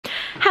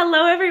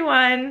Hello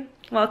everyone,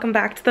 welcome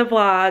back to the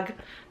vlog.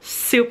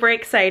 Super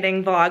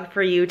exciting vlog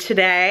for you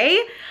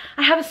today.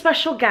 I have a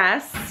special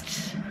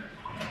guest.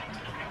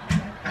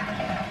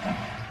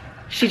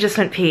 She just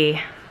went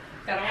pee.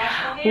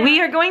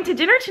 We are going to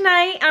dinner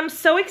tonight. I'm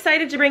so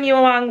excited to bring you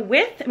along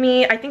with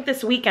me. I think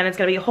this weekend it's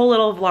gonna be a whole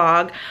little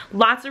vlog.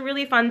 Lots of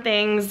really fun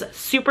things.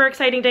 Super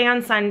exciting day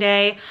on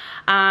Sunday.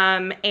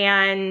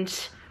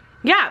 And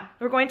yeah,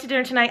 we're going to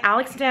dinner tonight.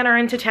 Alex and Dan are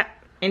in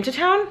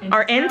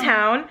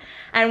town,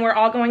 and we're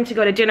all going to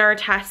go to dinner.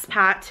 Tess,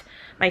 Pat,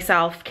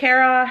 myself,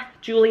 Kara,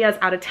 Julia's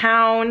out of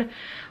town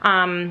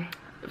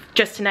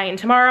just tonight and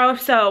tomorrow.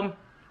 So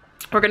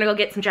we're gonna go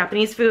get some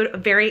Japanese food.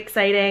 Very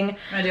exciting.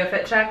 Wanna do a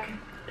fit check?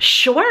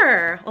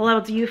 Sure. Well,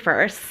 I'll do you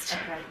first.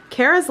 Okay.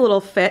 Kara's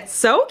little fit,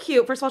 so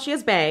cute. First of all, she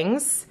has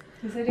bangs.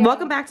 Yes,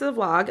 welcome back to the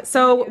vlog.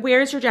 So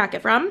where's your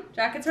jacket from?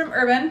 Jacket's from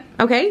Urban.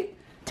 Okay.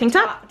 Tank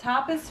top?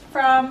 Top is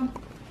from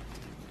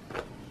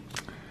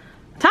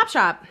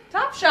Topshop.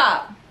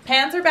 Topshop.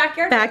 Pants are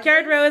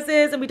Backyard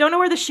Roses. And we don't know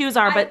where the shoes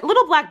are, but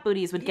little black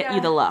booties would get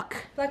you the look.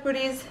 Black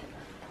booties.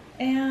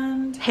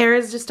 And hair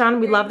is just done.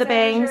 We love the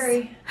bangs.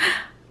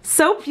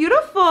 So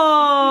beautiful.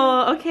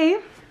 Okay.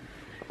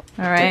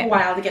 All right. Took a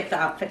while to get the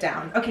outfit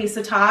down. Okay,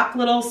 so top,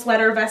 little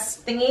sweater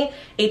vest thingy,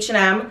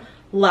 H&M,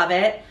 love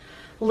it.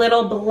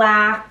 Little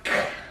black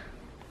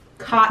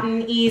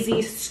cotton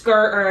easy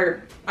skirt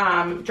or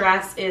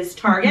dress is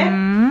Target.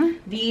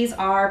 These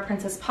are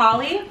Princess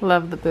Polly.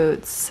 Love the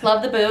boots.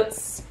 Love the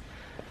boots.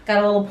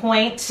 Got a little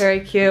point.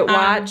 Very cute.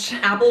 Watch.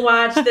 Apple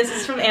Watch. This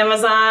is from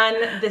Amazon.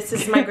 This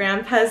is my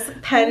grandpa's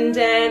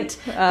pendant.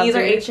 These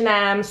are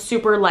H&M,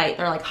 super light.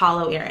 They're like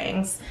hollow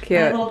earrings. Cute.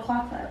 And a little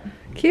clawfoot.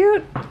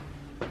 Cute.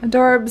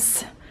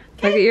 Adorbs.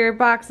 Look at your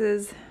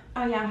boxes.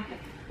 Oh yeah.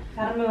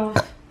 Gotta move.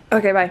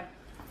 Okay, bye.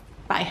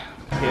 Bye.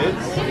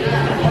 Kids.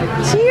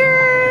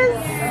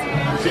 Cheers!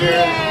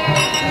 Cheers!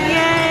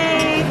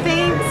 Yay!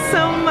 Thanks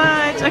so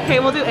much. Okay,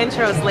 we'll do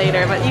intros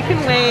later, but you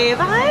can wave.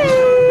 Hi!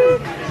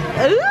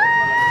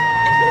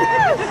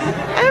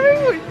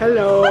 Everyone.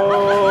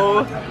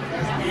 Hello!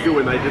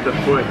 When I did the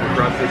foot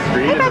across the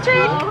street. Hey,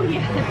 Patrick! Oh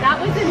yeah,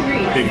 that was in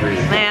Greece. In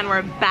Greece. Man,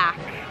 we're back.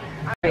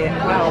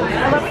 Wow,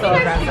 so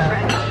aggressive.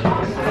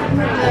 Oh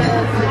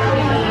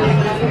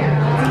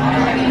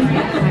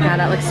my god,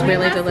 that looks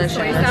really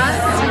delicious.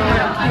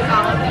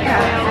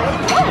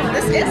 Oh,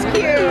 this is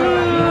cute.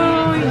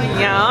 Ooh,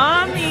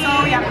 yummy. So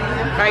yummy.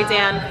 All right,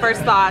 Dan,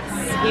 first thoughts.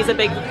 He's a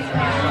big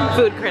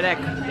food critic.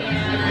 It's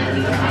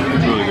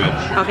really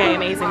good. Okay,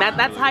 amazing.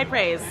 That's high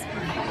praise.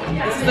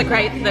 This is the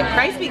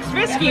Christ Speaks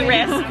Frisky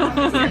risk.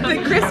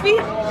 The crispy,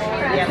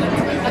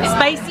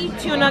 spicy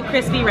tuna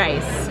crispy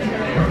rice.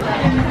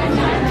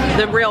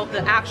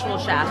 The actual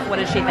chef, what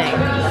does she think?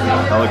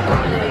 I like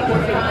that.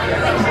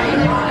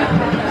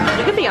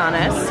 You can be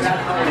honest.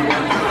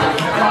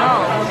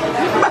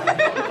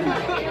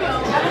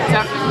 It's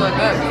actually really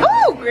good.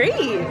 Oh,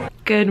 great.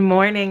 Good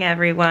morning,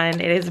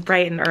 everyone. It is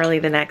bright and early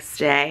the next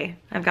day.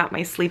 I've got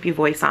my sleepy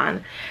voice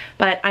on,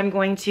 but I'm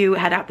going to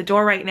head out the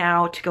door right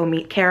now to go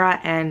meet Kara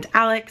and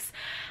Alex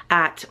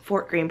at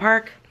Fort Greene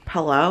Park.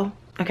 Hello?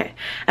 Okay,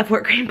 at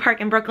Fort Greene Park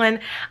in Brooklyn.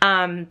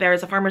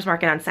 There's a farmer's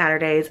market on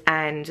Saturdays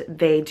and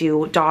they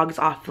do dogs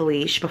off the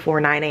leash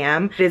before 9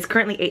 a.m. It is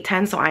currently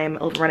 8:10, so I am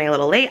running a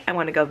little late. I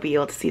want to go be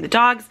able to see the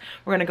dogs.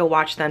 We're gonna go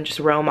watch them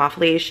just roam off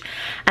leash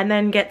and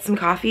then get some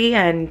coffee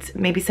and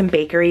maybe some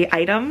bakery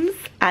items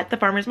at the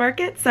farmer's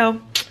market.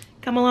 So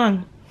come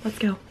along, let's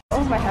go.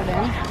 Oh my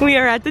heaven. We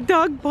are at the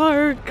dog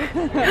park.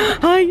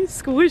 Hi,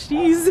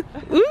 squishies.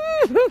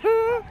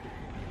 Ooh.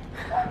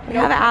 We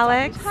have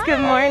Alex,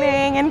 good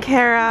morning, and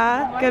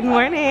Kara, good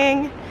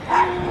morning.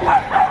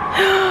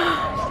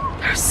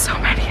 There's so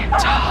many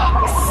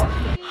dogs.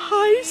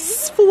 Hi,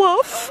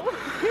 Fluff.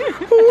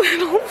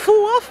 Little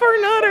fluffer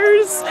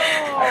nutters.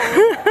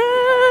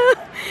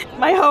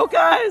 My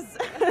Hokas.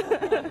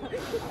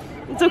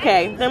 It's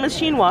okay, they're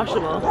machine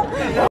washable.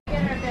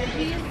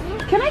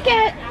 Can I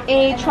get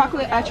a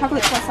chocolate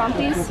croissant,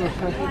 please?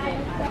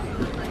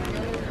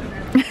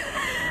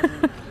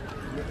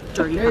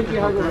 Dirty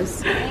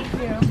Hokas.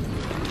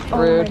 Oh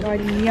my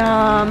god,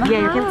 yum. Yeah,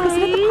 you're gonna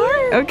sit at the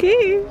park.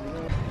 Okay.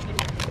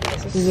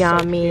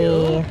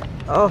 Yummy.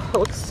 Oh, it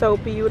looks so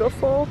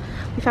beautiful.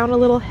 We found a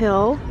little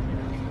hill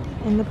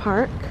in the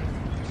park.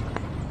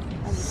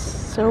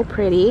 So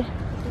pretty.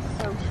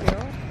 So cute.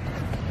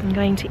 I'm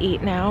going to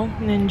eat now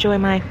and enjoy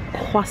my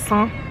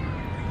croissant.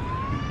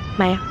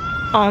 My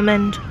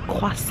almond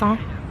croissant.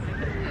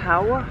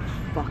 How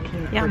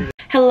fucking pretty. Yeah.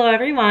 Hello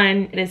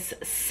everyone. It is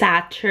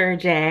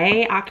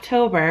Saturday,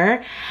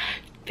 October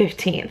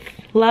 15th.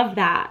 Love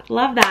that.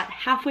 Love that.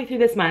 Halfway through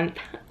this month.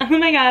 Oh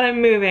my god,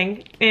 I'm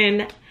moving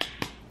in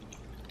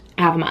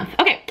half a month.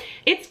 Okay,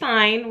 it's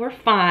fine. We're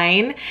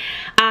fine.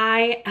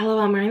 LOL,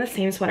 I'm wearing the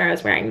same sweater I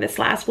was wearing this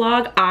last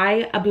vlog.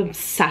 I am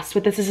obsessed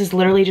with this. This is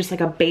literally just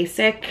like a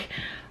basic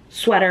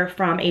sweater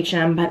from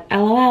H&M, but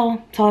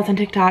LOL, it's all that's on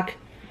TikTok.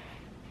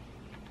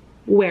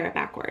 Wear it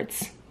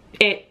backwards.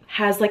 It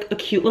has like a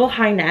cute little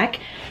high neck,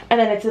 and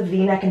then it's a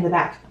V-neck in the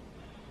back.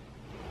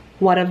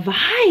 What a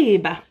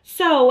vibe.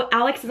 So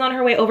Alex is on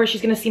her way over.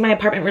 She's gonna see my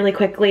apartment really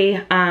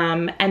quickly.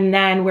 And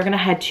then we're gonna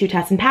head to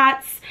Tess and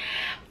Pat's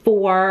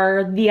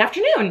for the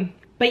afternoon.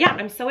 But yeah,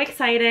 I'm so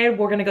excited.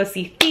 We're gonna go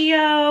see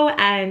Theo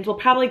and we'll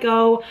probably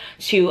go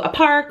to a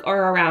park or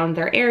around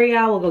their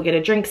area. We'll go get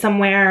a drink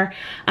somewhere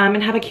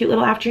and have a cute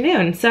little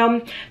afternoon.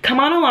 So come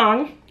on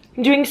along.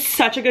 I'm doing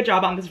such a good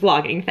job on this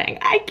vlogging thing.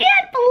 I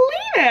can't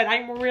believe it.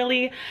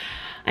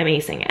 I'm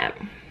acing it.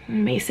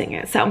 I'm acing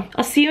it. So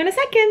I'll see you in a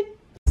second.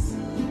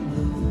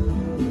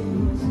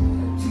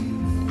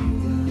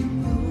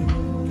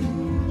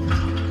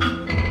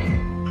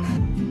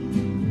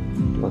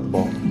 Let the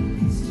ball.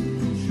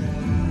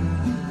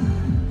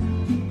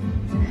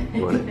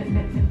 You want it?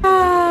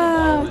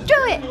 Oh, do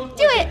it!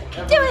 Do it!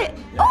 Do it!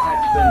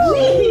 Oh!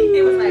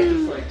 It was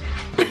like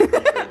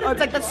Oh, it's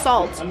like the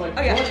salt. oh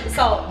yeah,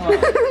 salt.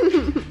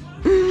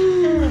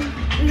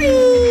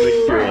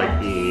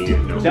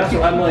 That's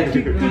what I'm like.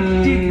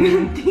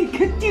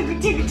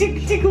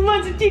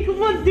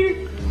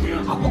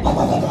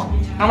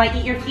 I might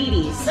eat your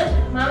feeties.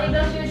 Mommy,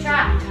 don't do a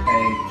shot.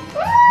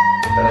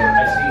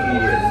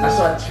 I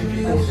saw 2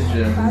 people at the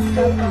gym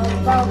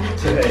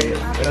today,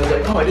 and I was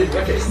like, oh, I didn't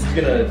recognize he's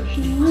gonna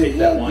take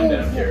that wine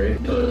down, Carrie.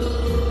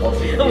 I'll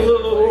take it.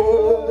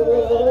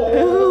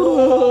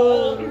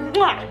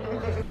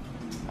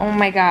 Oh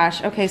my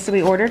gosh. Okay, so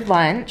we ordered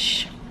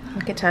lunch.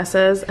 Look at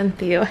Tessa's and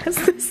Theo has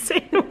the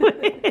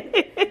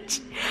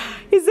sandwich.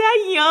 Is that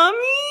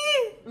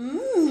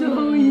yummy?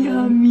 So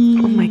yummy.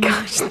 Oh my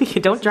gosh.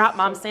 Don't drop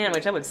mom's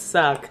sandwich. That would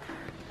suck.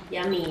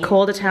 Yummy.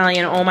 Cold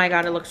Italian. Oh my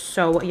god, it looks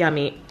so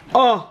yummy.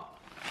 Oh.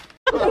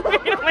 Oh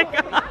my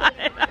god.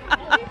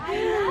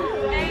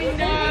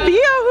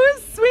 Theo,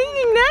 who's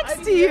swinging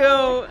next to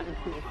you?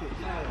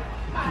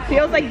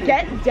 Feels like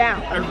get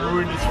down. I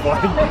ruined his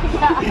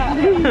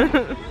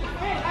fun.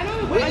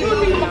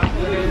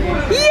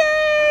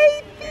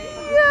 Yay,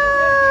 Theo!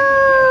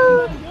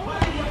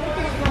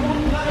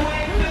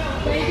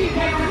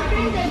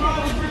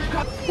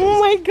 Oh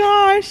my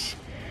gosh.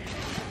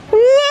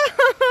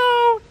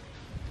 Whoa!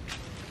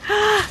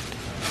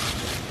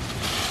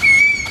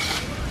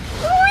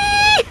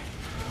 Whee!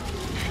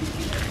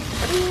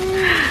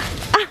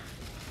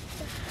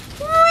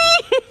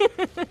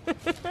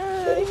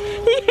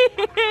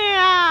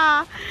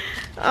 Yeah!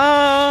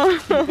 Oh!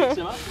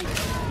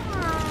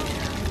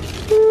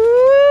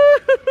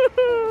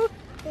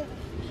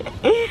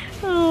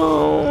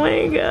 Oh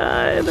my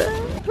god.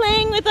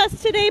 Playing with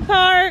us today,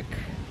 Park.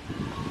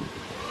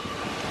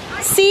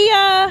 See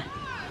ya!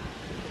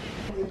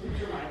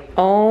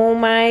 Oh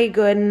my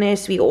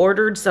goodness, we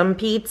ordered some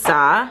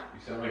pizza.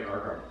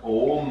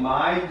 Oh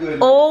my goodness.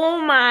 Oh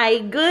my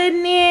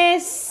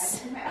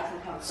goodness.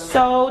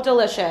 So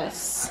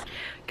delicious.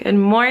 Good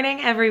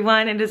morning,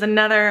 everyone. It is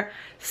another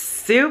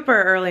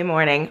super early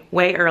morning,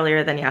 way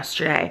earlier than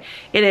yesterday.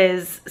 It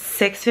is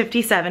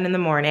 6:57 in the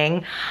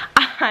morning.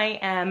 I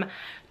am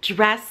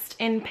dressed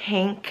in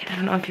pink. I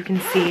don't know if you can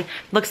see,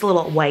 looks a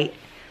little white,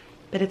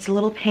 but it's a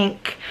little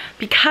pink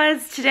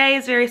because today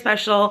is very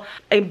special.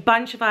 A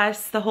bunch of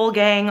us, the whole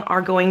gang,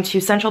 are going to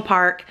Central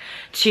Park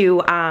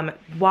to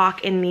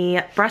walk in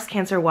the breast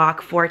cancer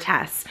walk for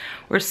Tess.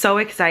 We're so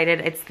excited.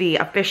 It's the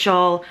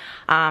official,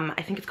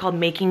 I think it's called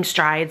Making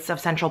Strides of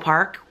Central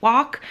Park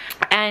walk.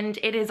 And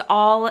it is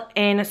all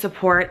in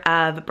support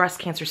of breast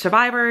cancer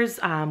survivors,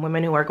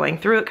 women who are going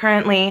through it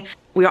currently.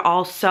 We are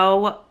all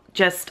so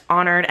just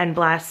honored and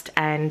blessed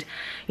and,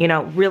 you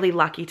know, really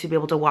lucky to be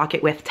able to walk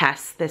it with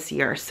Tess this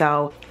year.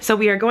 So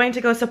we are going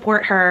to go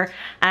support her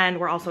and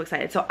we're also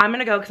excited. So I'm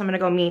gonna go because I'm gonna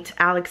go meet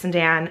Alex and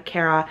Dan,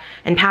 Kara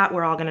and Pat.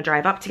 We're all gonna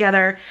drive up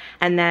together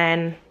and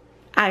then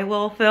I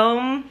will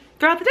film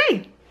throughout the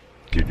day.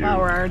 Wow,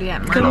 we're already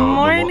at Good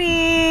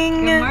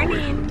morning. Good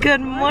morning.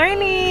 Good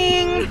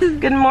morning.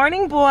 Good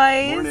morning,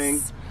 boys.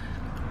 Morning.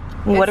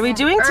 What are we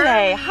doing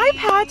today? Hi,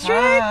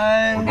 Patrick.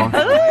 Hi. Ooh,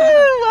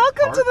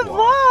 welcome to the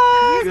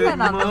vlog. Good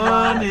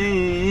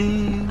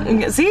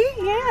morning. See?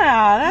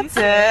 Yeah, that's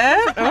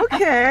it.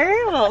 Okay,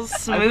 a little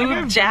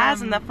smooth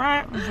jazz in the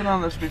front. I've been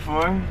on this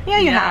before. Yeah,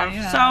 you Yeah, have.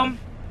 you So,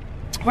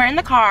 we're in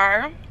the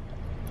car.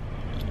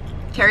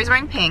 Carrie's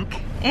wearing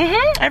pink.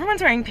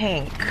 Everyone's wearing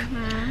pink.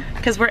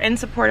 Because we're in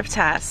support of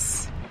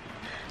Tess.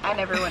 And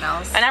everyone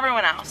else. And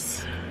everyone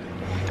else.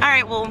 All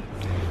right, well,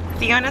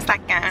 see you in a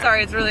second.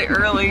 Sorry, it's really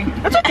early.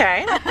 That's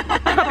okay.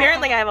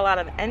 Apparently I have a lot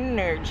of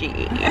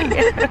energy.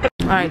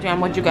 All right, Jan,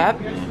 what'd you get?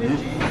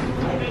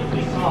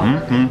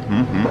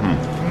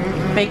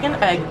 Bacon,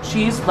 egg,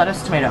 cheese,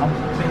 lettuce, tomato.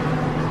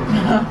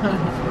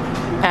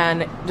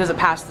 And does it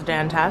pass the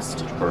Dan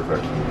test?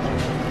 Perfect.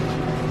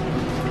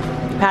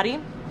 Patty,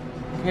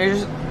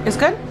 yours is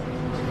good?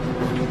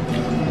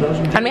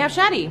 And we have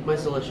Shaddy.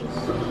 It's delicious.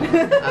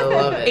 I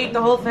love it. Ate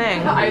the whole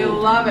thing. I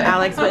love it.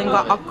 Alex went and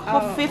got a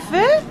coffee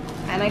fit.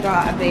 And I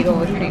got a bagel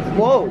with cream.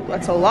 Whoa,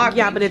 that's a lot.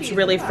 Yeah, but it's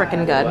really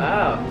freaking good.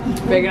 Wow.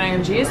 Bacon, egg,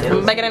 and cheese.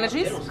 Bacon and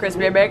cheese?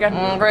 Crispy bacon.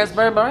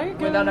 Crispy bacon.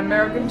 Without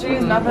American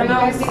cheese, nothing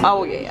else.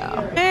 Oh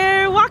yeah.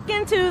 We're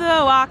walking to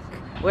the walk.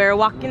 We're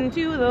walking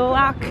to the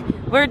walk.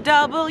 We're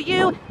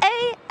W-A-L-K.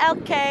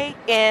 LK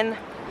in.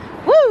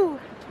 Woo!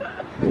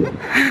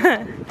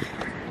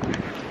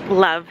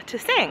 Love to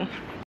sing.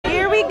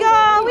 Here we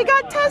go. We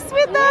got Tess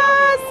with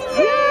us.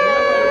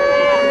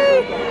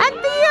 Yay! And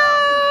Theo.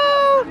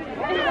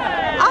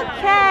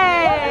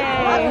 Okay.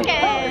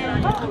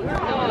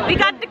 We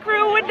got the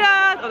crew with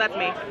us. Oh, that's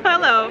me.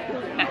 Hello.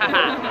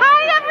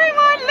 Hi,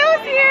 everyone.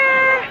 Lou's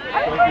here.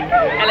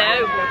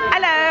 Hello.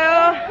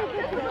 Hello.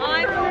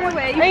 I'm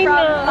away from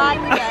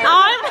London.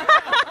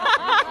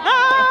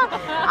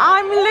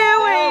 I'm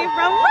Louie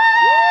from.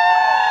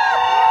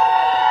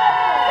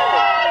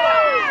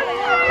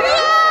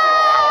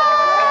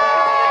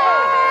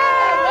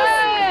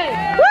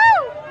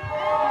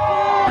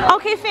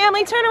 Okay,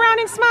 family, turn around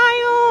and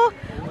smile.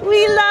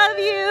 We love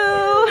you.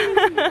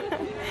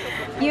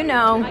 You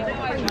know,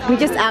 we're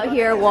just out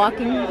here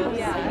walking.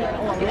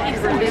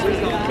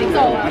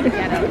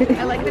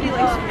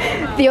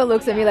 Theo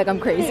looks at me like I'm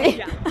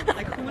crazy.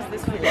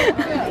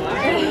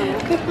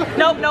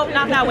 Nope,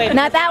 not that way.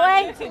 Not that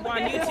way? We're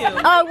on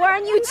YouTube. Oh, we're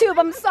on YouTube.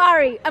 I'm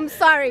sorry. I'm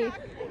sorry.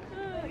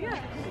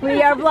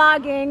 We are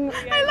vlogging.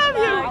 I love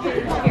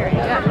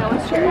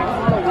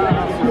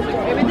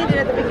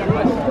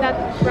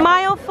you.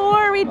 Mile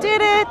 4, we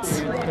did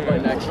it.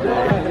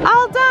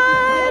 All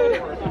done.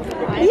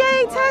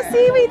 Yay,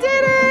 Tessie, we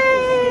did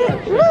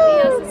it.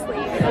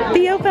 Woo.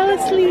 Theo fell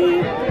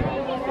asleep.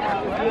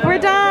 We're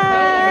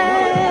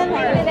done.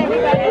 We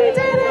did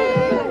it.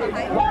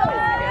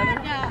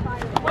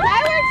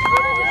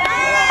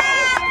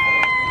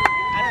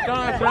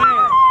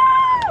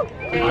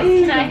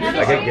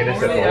 I get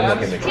Guinness at home,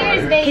 like in the car.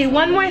 Okay,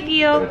 one more,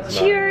 Theo. It's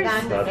Cheers.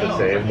 Not the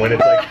same. When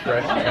it's like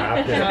fresh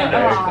capped and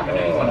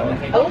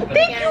egg. Oh,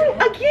 thank you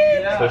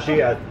again.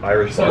 Especially at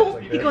Irish pubs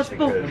like He this, goes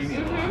because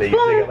boom. they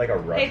get like a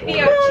rush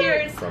order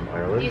cheers. from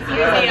Ireland. You see the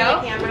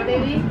camera,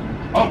 baby?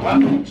 Oh, wow.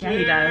 Yeah,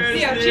 he does.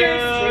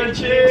 Cheers.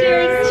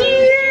 Cheers.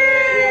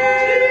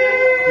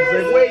 He's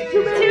like, wait,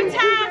 too many.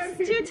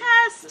 Two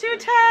tests.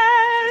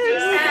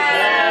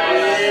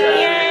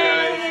 Yay.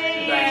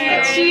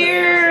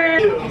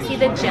 Cheers. See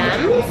the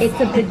gems? It's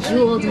a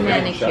bejeweled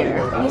manicure.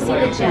 You see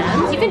the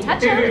gems? You can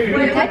touch them.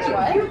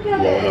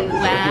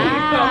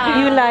 Wow.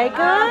 You like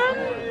them?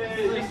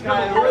 I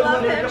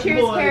love them.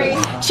 Cheers, Carrie.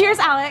 Cheers,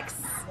 Alex.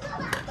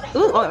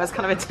 Ooh, oh, that was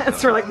kind of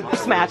intense. We're like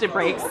smash it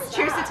breaks.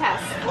 Cheers to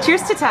Tess.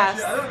 Cheers to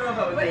Tess.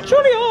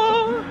 Julia.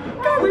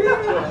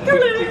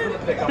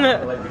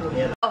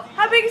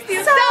 How big is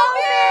Theo?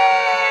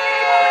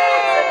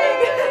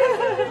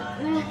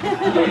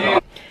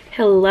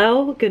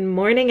 Hello, good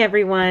morning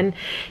everyone.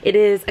 It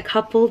is a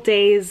couple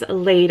days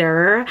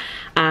later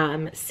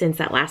since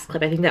that last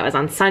clip. I think that was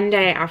on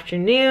Sunday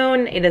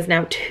afternoon. It is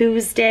now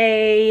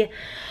Tuesday,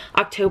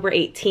 October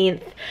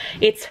 18th.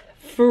 It's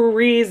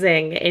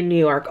freezing in New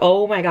York.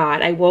 Oh my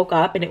God, I woke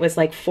up and it was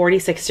like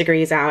 46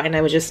 degrees out and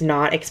I was just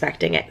not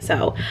expecting it.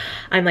 So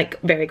I'm like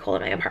very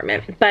cold in my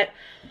apartment. But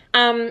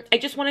I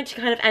just wanted to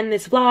kind of end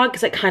this vlog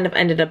because it kind of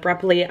ended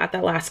abruptly at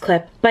that last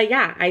clip. But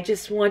yeah, I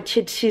just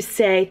wanted to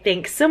say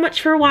thanks so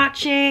much for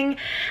watching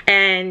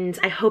and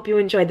I hope you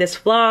enjoyed this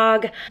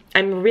vlog.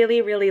 I'm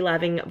really, really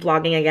loving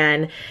vlogging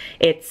again.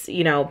 It's,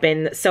 you know,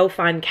 been so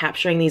fun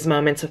capturing these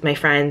moments with my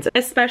friends,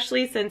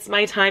 especially since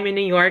my time in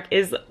New York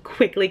is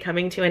quickly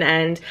coming to an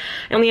end.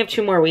 I only have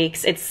 2 more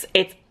weeks. It's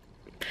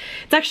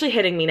actually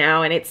hitting me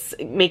now and it's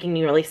making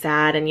me really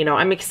sad, and you know,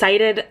 I'm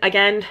excited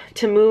again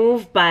to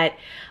move, but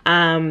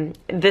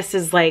this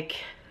is like,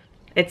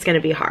 it's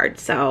gonna be hard.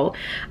 So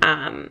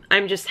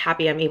I'm just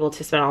happy I'm able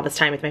to spend all this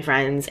time with my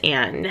friends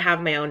and have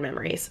my own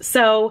memories.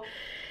 So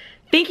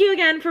thank you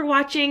again for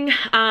watching.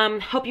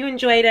 Hope you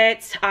enjoyed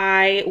it.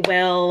 I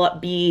will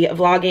be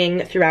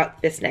vlogging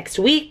throughout this next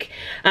week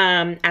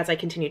as I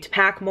continue to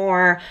pack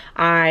more.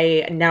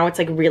 Now it's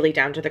like really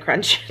down to the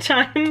crunch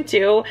time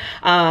too,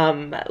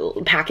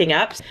 packing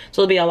up. So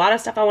there'll be a lot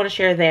of stuff I want to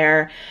share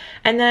there.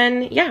 And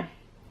then yeah,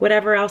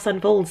 whatever else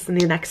unfolds in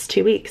the next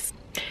 2 weeks.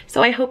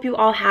 So I hope you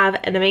all have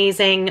an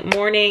amazing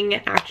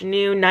morning,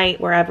 afternoon, night,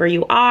 wherever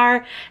you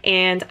are.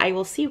 And I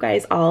will see you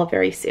guys all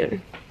very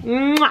soon.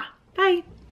 Mwah! Bye.